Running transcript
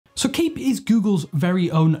So Keep is Google's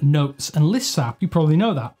very own notes and lists app, you probably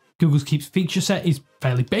know that. Google's Keep's feature set is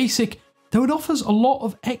fairly basic, though it offers a lot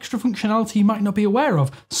of extra functionality you might not be aware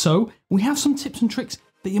of. So we have some tips and tricks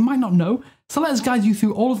that you might not know, so let us guide you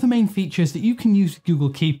through all of the main features that you can use with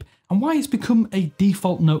Google Keep and why it's become a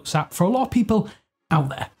default notes app for a lot of people out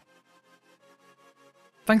there.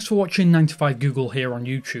 Thanks for watching 9 to 5 Google here on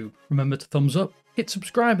YouTube. Remember to thumbs up, hit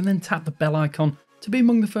subscribe and then tap the bell icon to be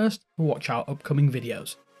among the first to watch our upcoming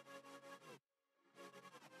videos.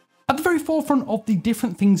 At the very forefront of the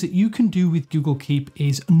different things that you can do with Google Keep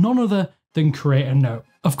is none other than create a note.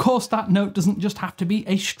 Of course, that note doesn't just have to be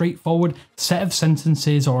a straightforward set of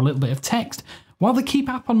sentences or a little bit of text. While the Keep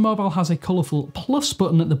app on mobile has a colourful plus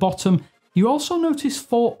button at the bottom, you also notice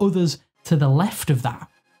 4 others to the left of that.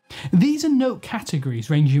 These are note categories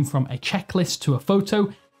ranging from a checklist to a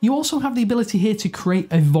photo. You also have the ability here to create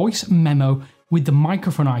a voice memo with the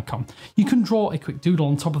microphone icon. You can draw a quick doodle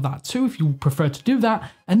on top of that too if you prefer to do that,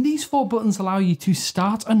 and these 4 buttons allow you to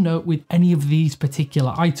start a note with any of these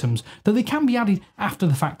particular items, though they can be added after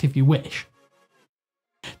the fact if you wish.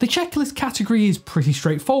 The checklist category is pretty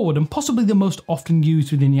straightforward and possibly the most often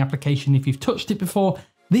used within the application if you've touched it before.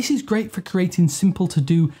 This is great for creating simple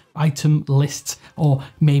to-do item lists or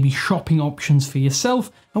maybe shopping options for yourself,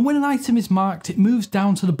 and when an item is marked it moves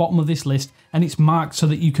down to the bottom of this list and it's marked so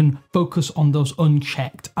that you can focus on those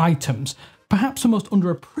unchecked items. Perhaps the most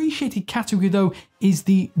underappreciated category though is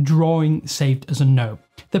the drawing saved as a note.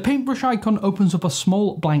 The paintbrush icon opens up a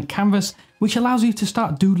small blank canvas which allows you to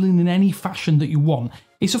start doodling in any fashion that you want.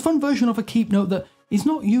 It's a fun version of a Keep note that is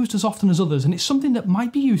not used as often as others, and it's something that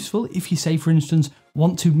might be useful if you say, for instance,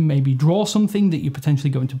 want to maybe draw something that you're potentially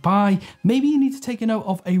going to buy. Maybe you need to take a note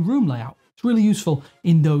of a room layout. It's really useful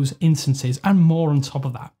in those instances, and more on top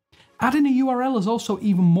of that. Adding a URL is also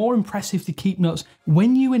even more impressive to Keep Notes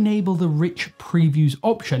when you enable the rich previews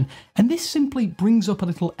option, and this simply brings up a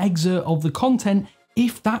little excerpt of the content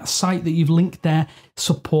if that site that you've linked there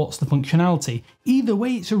supports the functionality. Either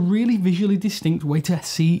way, it's a really visually distinct way to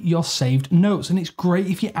see your saved notes, and it's great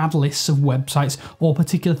if you add lists of websites or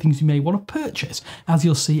particular things you may want to purchase, as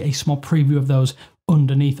you'll see a small preview of those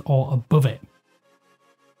underneath or above it.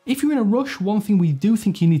 If you're in a rush, one thing we do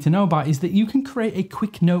think you need to know about is that you can create a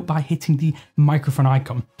quick note by hitting the microphone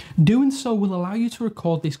icon. Doing so will allow you to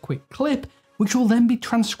record this quick clip, which will then be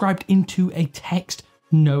transcribed into a text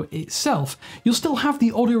note itself. You'll still have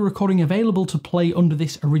the audio recording available to play under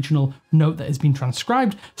this original note that has been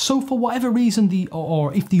transcribed, so for whatever reason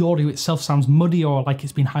or if the audio itself sounds muddy or like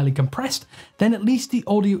it's been highly compressed, then at least the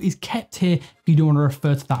audio is kept here if you don't want to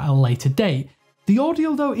refer to that at a later date. The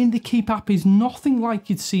audio though in the Keep app is nothing like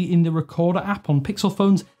you'd see in the Recorder app on Pixel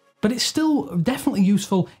phones, but it's still definitely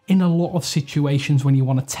useful in a lot of situations when you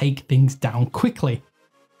want to take things down quickly.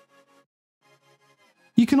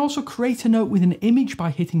 You can also create a note with an image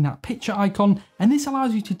by hitting that picture icon, and this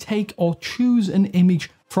allows you to take or choose an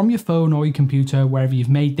image from your phone or your computer, wherever you've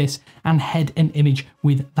made this, and head an image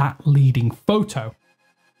with that leading photo.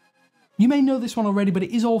 You may know this one already, but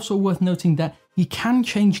it is also worth noting that you can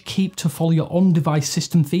change Keep to follow your on-device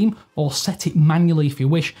system theme or set it manually if you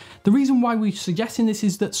wish. The reason why we're suggesting this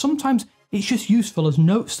is that sometimes it's just useful as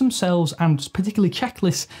notes themselves, and particularly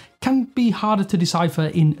checklists, can be harder to decipher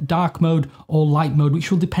in dark mode or light mode,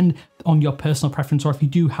 which will depend on your personal preference or if you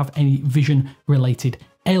do have any vision related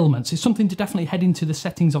ailments. It's something to definitely head into the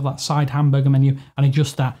settings of that side hamburger menu and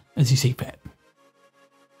adjust that as you see fit.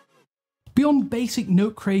 Beyond basic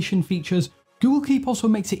note creation features, Google Keep also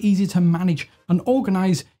makes it easy to manage and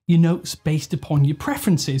organize your notes based upon your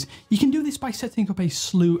preferences. You can do this by setting up a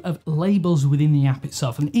slew of labels within the app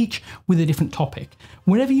itself, and each with a different topic.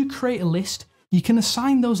 Whenever you create a list, you can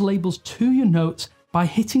assign those labels to your notes by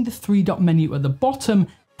hitting the 3-dot menu at the bottom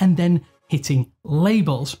and then hitting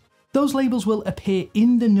labels. Those labels will appear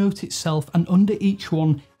in the note itself and under each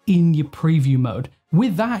one in your preview mode.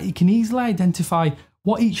 With that, you can easily identify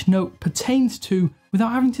what each note pertains to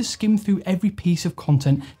without having to skim through every piece of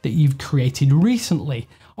content that you've created recently.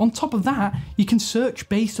 On top of that, you can search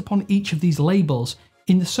based upon each of these labels.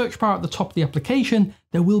 In the search bar at the top of the application,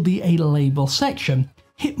 there will be a label section.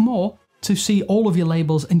 Hit more to see all of your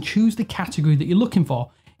labels and choose the category that you're looking for.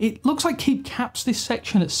 It looks like Keep caps this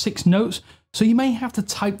section at 6 notes, so you may have to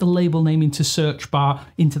type the label name into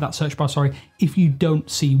that search bar, if you don't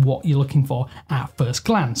see what you're looking for at first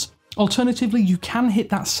glance. Alternatively, you can hit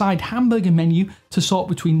that side hamburger menu to sort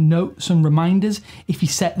between notes and reminders if you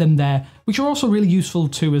set them there, which are also really useful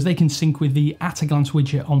too, as they can sync with the at a glance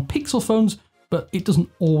widget on Pixel phones, but it doesn't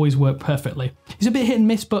always work perfectly. It's a bit hit and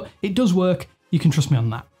miss, but it does work. You can trust me on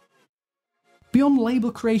that. Beyond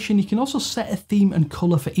label creation, you can also set a theme and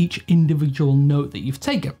colour for each individual note that you've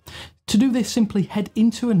taken. To do this, simply head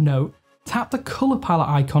into a note, tap the colour palette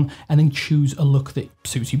icon, and then choose a look that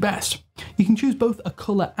suits you best. You can choose both a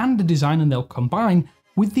colour and a design and they'll combine,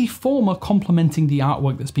 with the former complementing the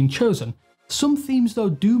artwork that's been chosen. Some themes though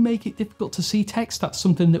do make it difficult to see text. That's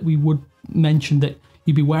something that we would mention that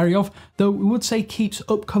you'd be wary of, though we would say Keep's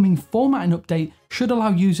upcoming formatting update should allow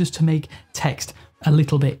users to make text a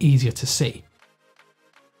little bit easier to see.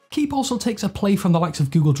 Keep also takes a play from the likes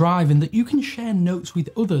of Google Drive in that you can share notes with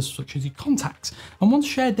others, such as your contacts, and once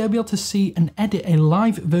shared they'll be able to see and edit a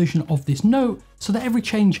live version of this note so that every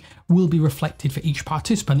change will be reflected for each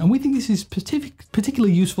participant. And we think this is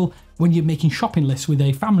particularly useful when you're making shopping lists with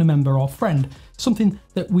a family member or friend, something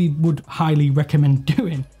that we would highly recommend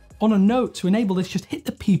doing. On a note, to enable this, just hit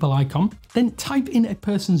the people icon, then type in a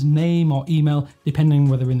person's name or email, depending on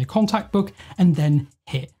whether in the contact book, and then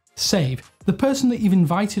hit save. The person that you've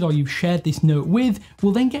invited or you've shared this note with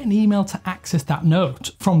will then get an email to access that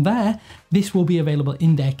note. From there, this will be available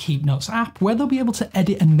in their Keep Notes app, where they'll be able to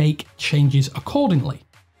edit and make changes accordingly.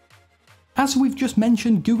 As we've just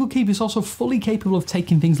mentioned, Google Keep is also fully capable of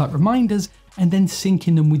taking things like reminders and then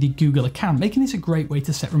syncing them with your Google account, making this a great way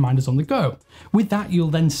to set reminders on the go. With that, you'll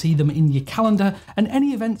then see them in your calendar and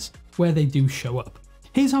any events where they do show up.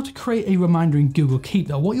 Here's how to create a reminder in Google Keep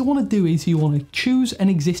though. What you want to do is you want to choose an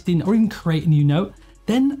existing or even create a new note,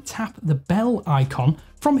 then tap the bell icon.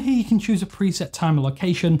 From here you can choose a preset time or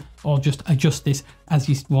location or just adjust this as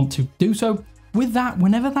you want to do so. With that,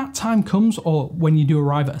 whenever that time comes or when you do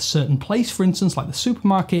arrive at a certain place, for instance like the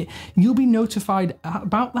supermarket, you'll be notified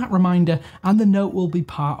about that reminder and the note will be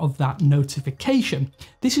part of that notification.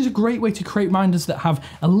 This is a great way to create reminders that have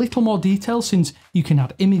a little more detail, since you can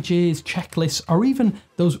add images, checklists, or even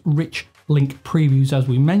those rich link previews as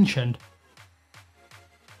we mentioned.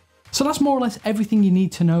 So that's more or less everything you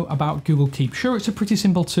need to know about Google Keep. Sure, it's a pretty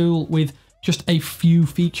simple tool with just a few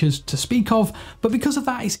features to speak of, but because of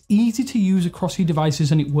that, it's easy to use across your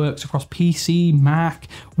devices and it works across PC, Mac,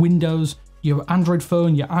 Windows, your Android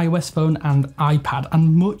phone, your iOS phone, and iPad,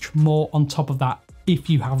 and much more on top of that if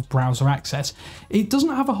you have browser access. It doesn't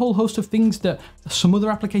have a whole host of things that some other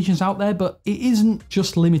applications out there, but it isn't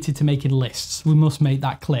just limited to making lists. We must make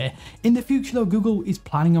that clear. In the future though, Google is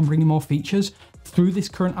planning on bringing more features through this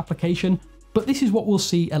current application, but this is what we'll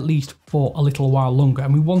see at least for a little while longer,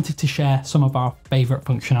 and we wanted to share some of our favourite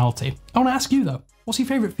functionality. I want to ask you though, what's your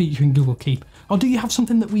favourite feature in Google Keep? Or do you have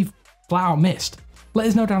something that we've flat out missed? Let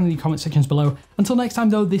us know down in the comment sections below. Until next time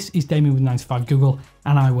though, this is Damien with 9to5 Google,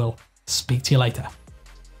 and I will speak to you later.